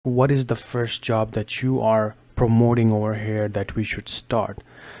what is the first job that you are promoting over here that we should start?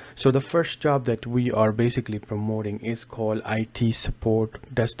 So the first job that we are basically promoting is called IT support,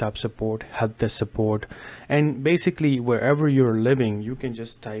 desktop support, help desk support. And basically wherever you're living, you can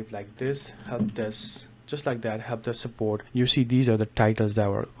just type like this, help desk, just like that, help desk support. You see, these are the titles that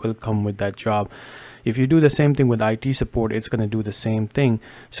will come with that job. If you do the same thing with IT support, it's going to do the same thing.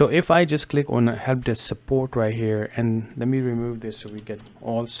 So if I just click on help desk support right here, and let me remove this so we get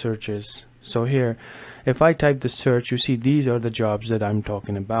all searches. So here, if I type the search, you see these are the jobs that I'm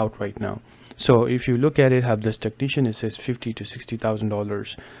talking about right now. So if you look at it, help desk technician, it says $50,000 to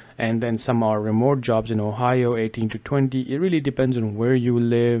 $60,000. And then some are remote jobs in Ohio, 18 to 20. It really depends on where you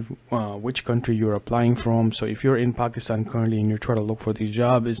live, which country you're applying from. So if you're in Pakistan currently and you try to look for these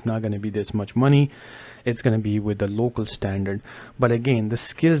jobs, it's not going to be this much money. It's going to be with the local standard. But again, the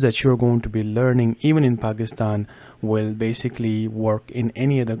skills that you're going to be learning even in Pakistan will basically work in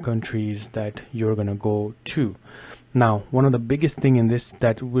any other countries that you're going to go to. Now, one of the biggest thing in this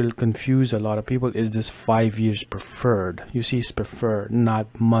that will confuse a lot of people is this 5 years preferred. You see, it's preferred,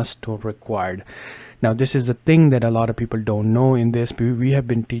 not must or required. Now, this is the thing that a lot of people don't know in this. We have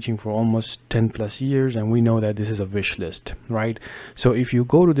been teaching for almost 10 plus years, and we know that this is a wish list, right? So if you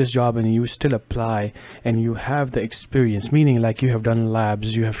go to this job and you still apply and you have the experience, meaning like you have done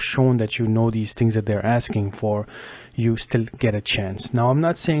labs, you have shown that you know these things that they're asking for, you still get a chance. Now, I'm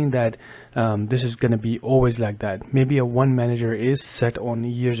not saying that this is going to be always like that. Maybe a one manager is set on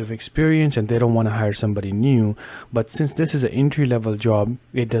years of experience and they don't want to hire somebody new. But since this is an entry-level job,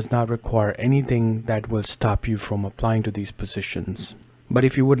 it does not require anything that will stop you from applying to these positions. But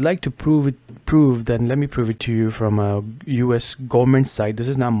if you would like to prove, then let me prove it to you from a US government site. This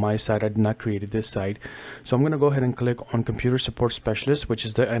is not my site. I did not create this site. So I'm going to go ahead and click on computer support specialist, which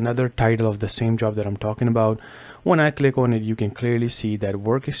is another title of the same job that I'm talking about. When I click on it, you can clearly see that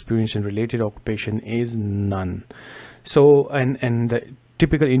work experience and related occupation is none. So, and the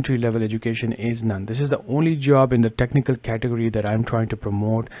typical entry-level education is none. This is the only job in the technical category that I'm trying to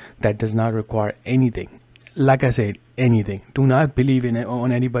promote that does not require anything. Like I said, anything. Do not believe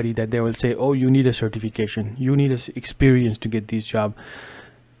on anybody that they will say, oh, you need a certification, you need experience to get this job.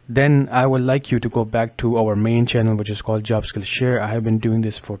 Then I would like you to go back to our main channel, which is called Job Skills Share. I have been doing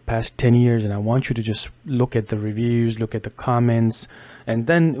this for past 10 years, and I want you to just look at the reviews, look at the comments, and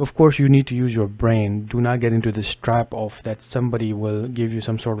then of course you need to use your brain. Do not get into this trap of that somebody will give you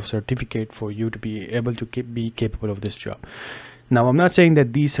some sort of certificate for you to be able to be capable of this job. Now, I'm not saying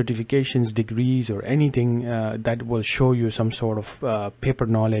that these certifications, degrees, or anything that will show you some sort of paper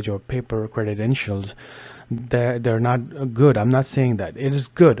knowledge or paper credentials, they're not good. I'm not saying that. It is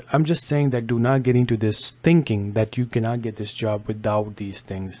good. I'm just saying that do not get into this thinking that you cannot get this job without these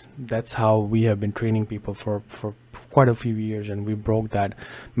things. That's how we have been training people for quite a few years, and we broke that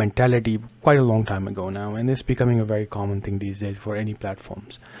mentality quite a long time ago now, and it's becoming a very common thing these days for any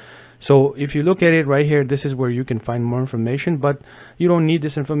platforms. So if you look at it right here, this is where you can find more information, but you don't need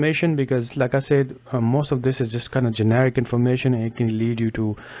this information because, like I said, most of this is just kind of generic information, and it can lead you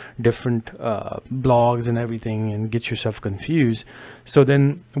to different blogs and everything and get yourself confused. So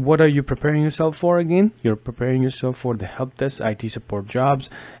then what are you preparing yourself for again? You're preparing yourself for the help desk IT support jobs,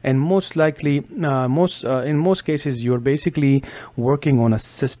 and most likely, in most cases, you're basically working on a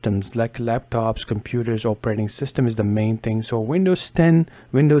systems like laptops, computers, operating system is the main thing. So Windows 10,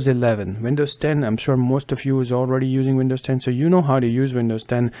 Windows 11, Windows 10, I'm sure most of you is already using Windows 10, so you know how to use Windows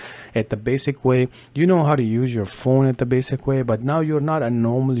 10 at the basic way. You know how to use your phone at the basic way, but now you're not a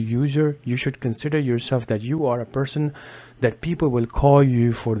normal user. You should consider yourself that you are a person that people will call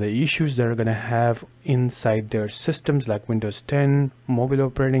you for the issues they're going to have inside their systems like Windows 10, mobile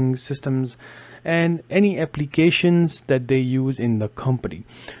operating systems, and any applications that they use in the company.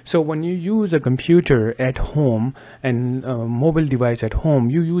 So when you use a computer at home and a mobile device at home,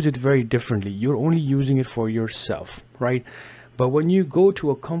 you use it very differently. You're only using it for yourself, right? But when you go to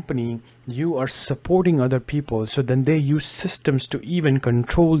a company, you are supporting other people, so then they use systems to even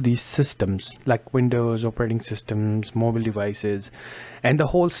control these systems like Windows operating systems, mobile devices, and the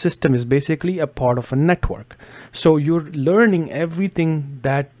whole system is basically a part of a network. So you're learning everything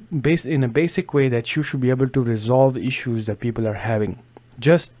that based in a basic way that you should be able to resolve issues that people are having.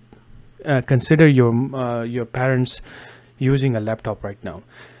 Just consider your parents using a laptop right now,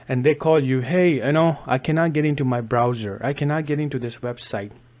 and they call you, hey, I cannot get into my browser, I cannot get into this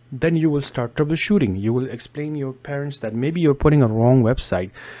website. Then you will start troubleshooting. You will explain your parents that maybe you're putting a wrong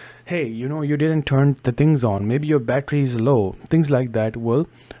website. hey, you didn't turn the things on, maybe your battery is low, things like that will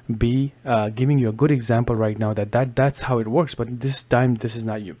be giving you a good example right now that's how it works. But this time, this is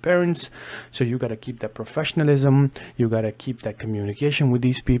not your parents, so you got to keep that professionalism, you got to keep that communication with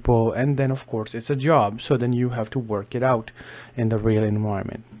these people, and then of course it's a job, so then you have to work it out in the real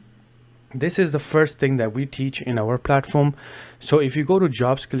environment. This is the first thing that we teach in our platform. So if you go to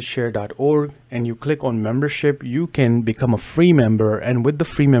jobskillshare.org and you click on membership, you can become a free member, and with the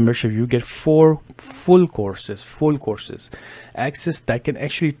free membership you get 4 full courses access that can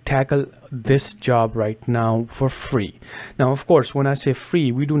actually tackle this job right now for free. Now of course, when I say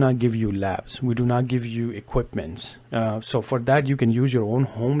free, we do not give you labs, we do not give you equipments, so for that you can use your own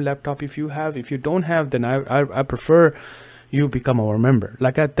home laptop if you have. If you don't have, then I prefer you become our member.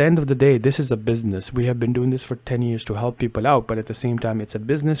 Like, at the end of the day, this is a business. We have been doing this for 10 years to help people out, but at the same time, it's a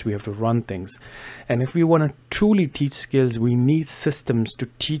business. We have to run things. And if we want to truly teach skills, we need systems to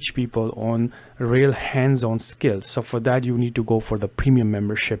teach people on real hands-on skills. So for that, you need to go for the premium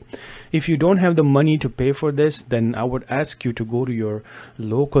membership. If you don't have the money to pay for this, then I would ask you to go to your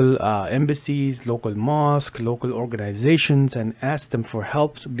local embassies, local mosque, local organizations, and ask them for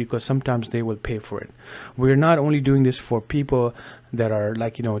help, because sometimes they will pay for it. We're not only doing this for people that are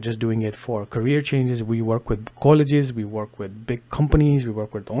like, just doing it for career changes. We work with colleges, we work with big companies, we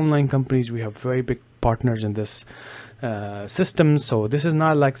work with online companies. We have very big partners in this system. So this is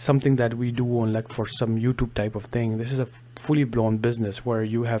not like something that we do on like for some YouTube type of thing. This is a fully blown business where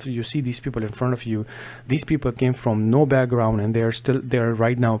you see these people in front of you. These people came from no background, and they're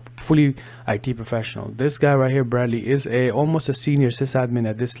right now fully IT professional. This guy right here, Bradley, is almost a senior sysadmin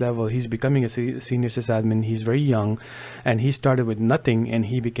at this level. He's becoming a senior sysadmin. He's very young, and he started with nothing, and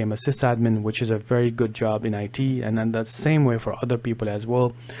he became a sysadmin, which is a very good job in IT. And then the same way for other people as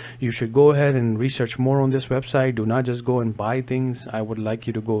well. You should go ahead and research more on this website. Do not just go and buy things. I would like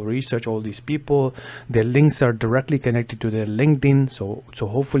you to go research all these people. Their links are directly connected to their LinkedIn, so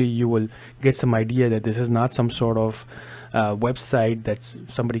hopefully you will get some idea that this is not some sort of website that's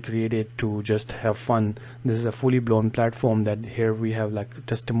somebody created to just have fun. This is a fully blown platform that here we have like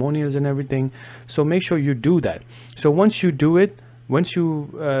testimonials and everything. So make sure you do that. So once you do it, once you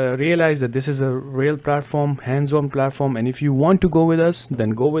realize that this is a real platform, hands-on platform, and if you want to go with us,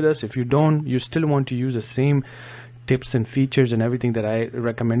 then go with us. If you don't, you still want to use the same tips and features and everything that I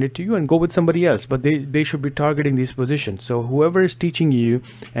recommended to you, and go with somebody else, but they should be targeting these positions. So whoever is teaching you,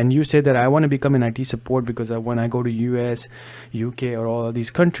 and you say that I want to become an IT support because when I go to US, UK, or all of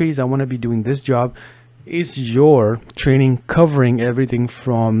these countries, I want to be doing this job. Is your training covering everything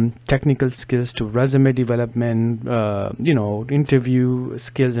from technical skills to resume development, interview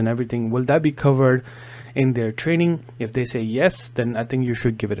skills and everything? Will that be covered in their training? If they say yes, then I think you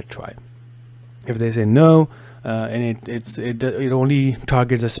should give it a try. If they say no, and it only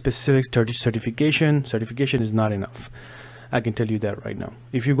targets a specific certification is not enough. I can tell you that right now.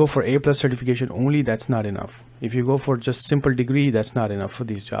 If you go for A+ certification only, that's not enough. If you go for just simple degree, that's not enough for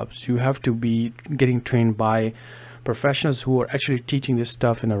these jobs. You have to be getting trained by professionals who are actually teaching this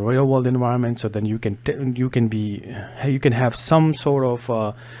stuff in a real world environment, so then you can have some sort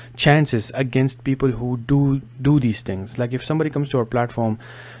of chances against people who do these things. Like if somebody comes to our platform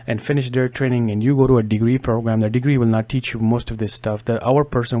and finish their training and you go to a degree program, the degree will not teach you most of this stuff. That our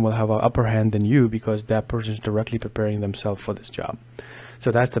person will have an upper hand than you, because that person is directly preparing themselves for this job. So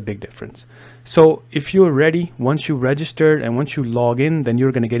that's the big difference. So if you're ready, once you registered and once you log in, then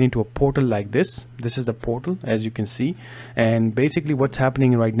you're going to get into a portal like this. This is the portal, as you can see. And basically what's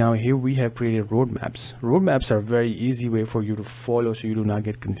happening right now here, we have created roadmaps. Roadmaps are a very easy way for you to follow, so you do not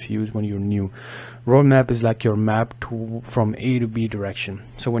get confused when you're new. Roadmap is like your map from A to B direction.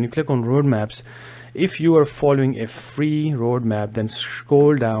 So when you click on roadmaps, if you are following a free roadmap, then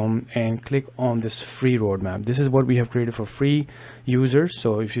scroll down and click on this free roadmap. This is what we have created for free users.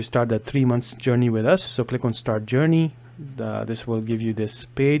 So if you start the 3 months journey with us, so click on start journey. This will give you this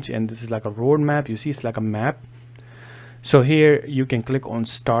page, and this is like a roadmap. You see, it's like a map. So here you can click on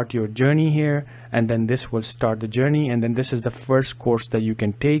start your journey here, and then this will start the journey. And then this is the first course that you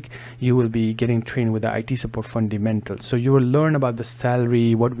can take. You will be getting trained with the IT support fundamentals. So you will learn about the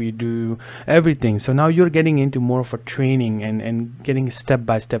salary, what we do, everything. So now you're getting into more of a training and getting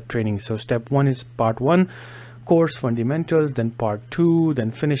step-by-step training. So step 1 is part 1. Course fundamentals, then part 2,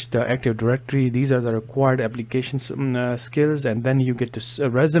 then finish the Active Directory. These are the required applications skills, and then you get to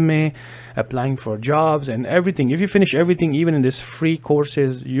resume, applying for jobs and everything. If you finish everything, even in this free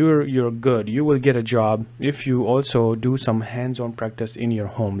courses, you're good. You will get a job if you also do some hands-on practice in your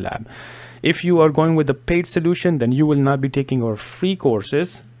home lab. If you are going with the paid solution, then you will not be taking our free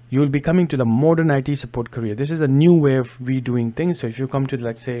courses. you will be coming to the modern IT support career. This is a new way of we doing things. So if you come to,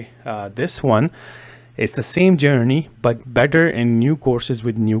 let's say, this one, it's the same journey but better and new courses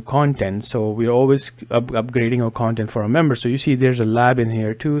with new content. So we're always upgrading our content for our members. So you see there's a lab in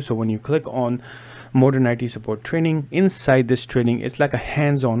here too. So when you click on modern IT support training, inside this training, it's like a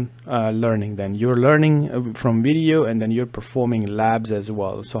hands-on learning. Then you're learning from video, and then you're performing labs as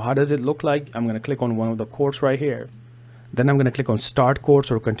well. So how does it look like? I'm going to click on one of the course right here. Then I'm going to click on start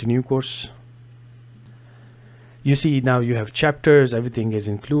course or continue course. You see now you have chapters, everything is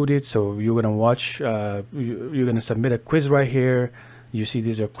included. So you're going to watch, you're going to submit a quiz right here. You see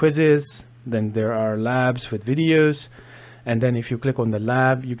these are quizzes. Then there are labs with videos. And then if you click on the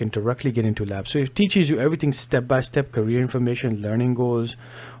lab, you can directly get into lab. So it teaches you everything step by step, career information, learning goals,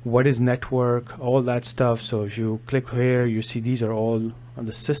 what is network, all that stuff. So if you click here, you see these are all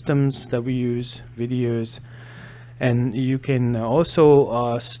the systems that we use, videos. And you can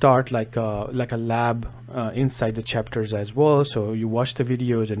also start like a lab inside the chapters as well. So you watch the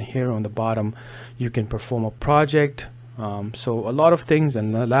videos, and here on the bottom, you can perform a project. So a lot of things,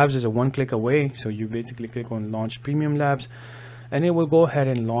 and the labs is a one click away. So you basically click on launch premium labs, and it will go ahead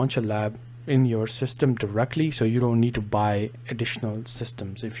and launch a lab in your system directly. So you don't need to buy additional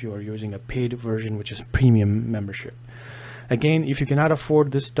systems if you are using a paid version, which is premium membership. Again, if you cannot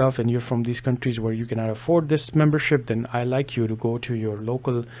afford this stuff and you're from these countries where you cannot afford this membership, then I like you to go to your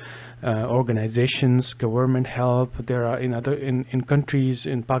local organizations, government help. There are in countries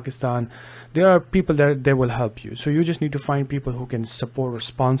in Pakistan, there are people that they will help you. So you just need to find people who can support or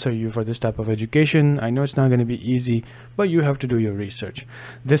sponsor you for this type of education. I know it's not going to be easy, but you have to do your research.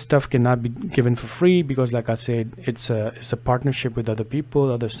 This stuff cannot be given for free because, like I said, it's a partnership with other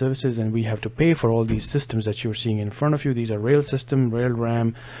people, other services, and we have to pay for all these systems that you're seeing in front of you. These are real system, real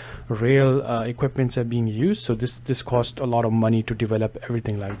RAM, real equipments are being used. So this costs a lot of money to develop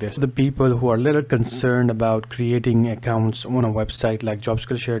everything like this. The people who are a little concerned about creating accounts on a website like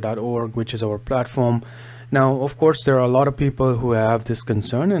jobskillshare.org, which is our platform. Now, of course, there are a lot of people who have this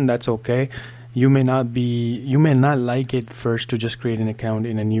concern, and that's okay. You may not like it first to just create an account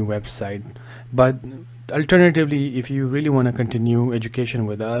in a new website, but alternatively, if you really want to continue education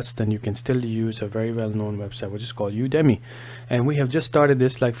with us, then you can still use a very well-known website, which is called Udemy. And we have just started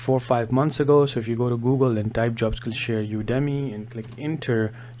this like 4 or 5 months ago. So if you go to Google and type JobSkillshare Udemy and click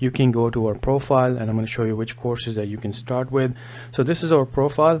enter, you can go to our profile, and I'm going to show you which courses that you can start with. So this is our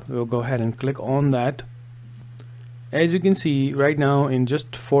profile. We'll go ahead and click on that. As you can see right now, in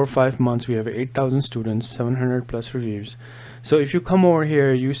just 4 or 5 months, we have 8,000 students, 700 plus reviews. So if you come over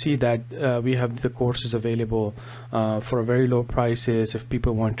here, you see that we have the courses available for a very low prices if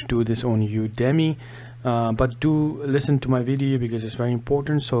people want to do this on Udemy. But do listen to my video because it's very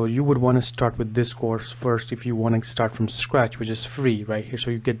important. So you would want to start with this course first if you want to start from scratch, which is free right here. So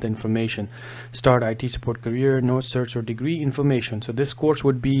you get the information, start IT support career, no search or degree information. So this course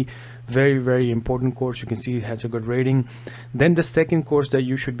would be very important course. You can see it has a good rating. Then the second course that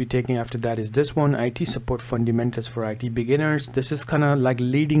you should be taking after that is this one, IT support fundamentals for IT beginners. This is kind of like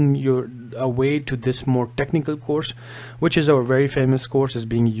leading your way to this more technical course, which is our very famous course, is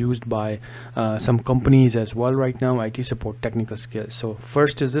being used by some companies as well right now, IT support technical skills. So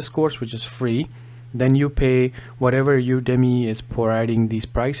first is this course, which is free. Then you pay whatever Udemy is providing these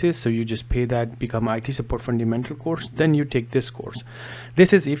prices. So you just pay that, become IT support fundamental course. Then you take this course.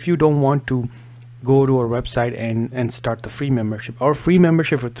 This is if you don't want to go to our website and start the free membership. Our free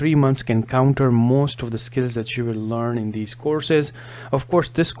membership for 3 months can counter most of the skills that you will learn in these courses. Of course,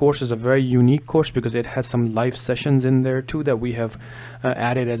 this course is a very unique course because it has some live sessions in there too that we have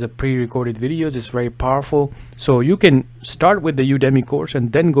added as a pre-recorded videos. It's very powerful. So you can start with the Udemy course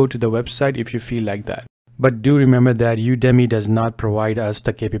and then go to the website if you feel like that. But do remember that Udemy does not provide us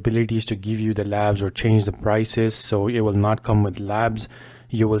the capabilities to give you the labs or change the prices. So it will not come with labs.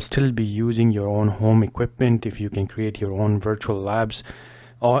 You will still be using your own home equipment if you can create your own virtual labs.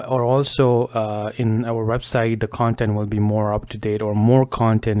 Or also in our website, the content will be more up to date or more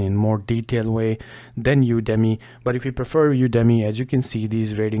content in more detailed way than Udemy. But if you prefer Udemy, as you can see,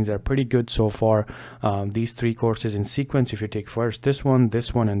 these ratings are pretty good so far. These 3 courses in sequence, if you take first this one,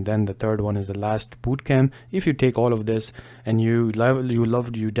 and then the third one is the last bootcamp. If you take all of this and you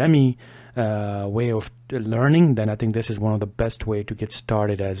loved Udemy way of learning, then I think this is one of the best way to get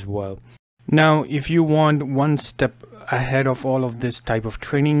started as well. Now, if you want one step ahead of all of this type of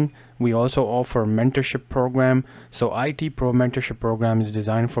training, we also offer a mentorship program. So IT Pro mentorship program is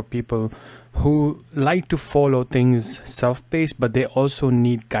designed for people who like to follow things self-paced, but they also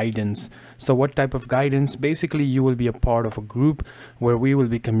need guidance. So what type of guidance? Basically, you will be a part of a group where we will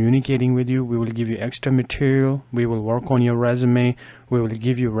be communicating with you. We will give you extra material. We will work on your resume. we will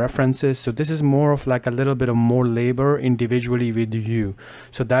give you references. So this is more of like a little bit of more labor individually with you.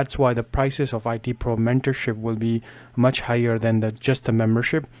 So that's why the prices of IT Pro mentorship will be much higher than just the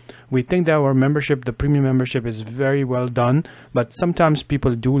membership. We think that our membership, the premium membership, is very well done, but sometimes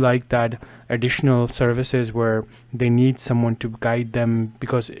people do like that additional services where they need someone to guide them,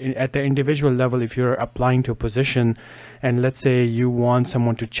 because at the individual level, if you're applying to a position and let's say you want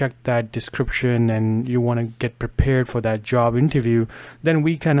someone to check that description and you want to get prepared for that job interview, then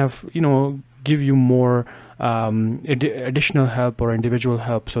we kind of, you know, give you more additional help or individual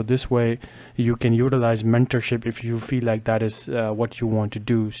help. So this way you can utilize mentorship if you feel like that is what you want to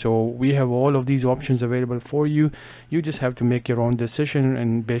do. So we have all of these options available for you. You just have to make your own decision,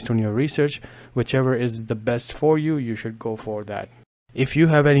 and based on your research, whichever is the best for you, you should go for that. If you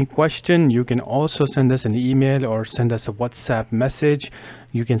have any question, you can also send us an email or send us a WhatsApp message.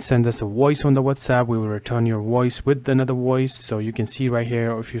 You can send us a voice on the WhatsApp. We will return your voice with another voice. So you can see right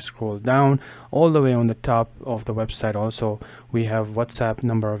here, if you scroll down all the way on the top of the website, also we have WhatsApp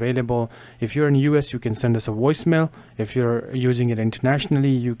number available. If you're in US, you can send us a voicemail. If you're using it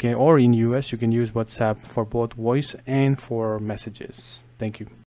internationally, you can, or in US, you can use WhatsApp for both voice and for messages. Thank you.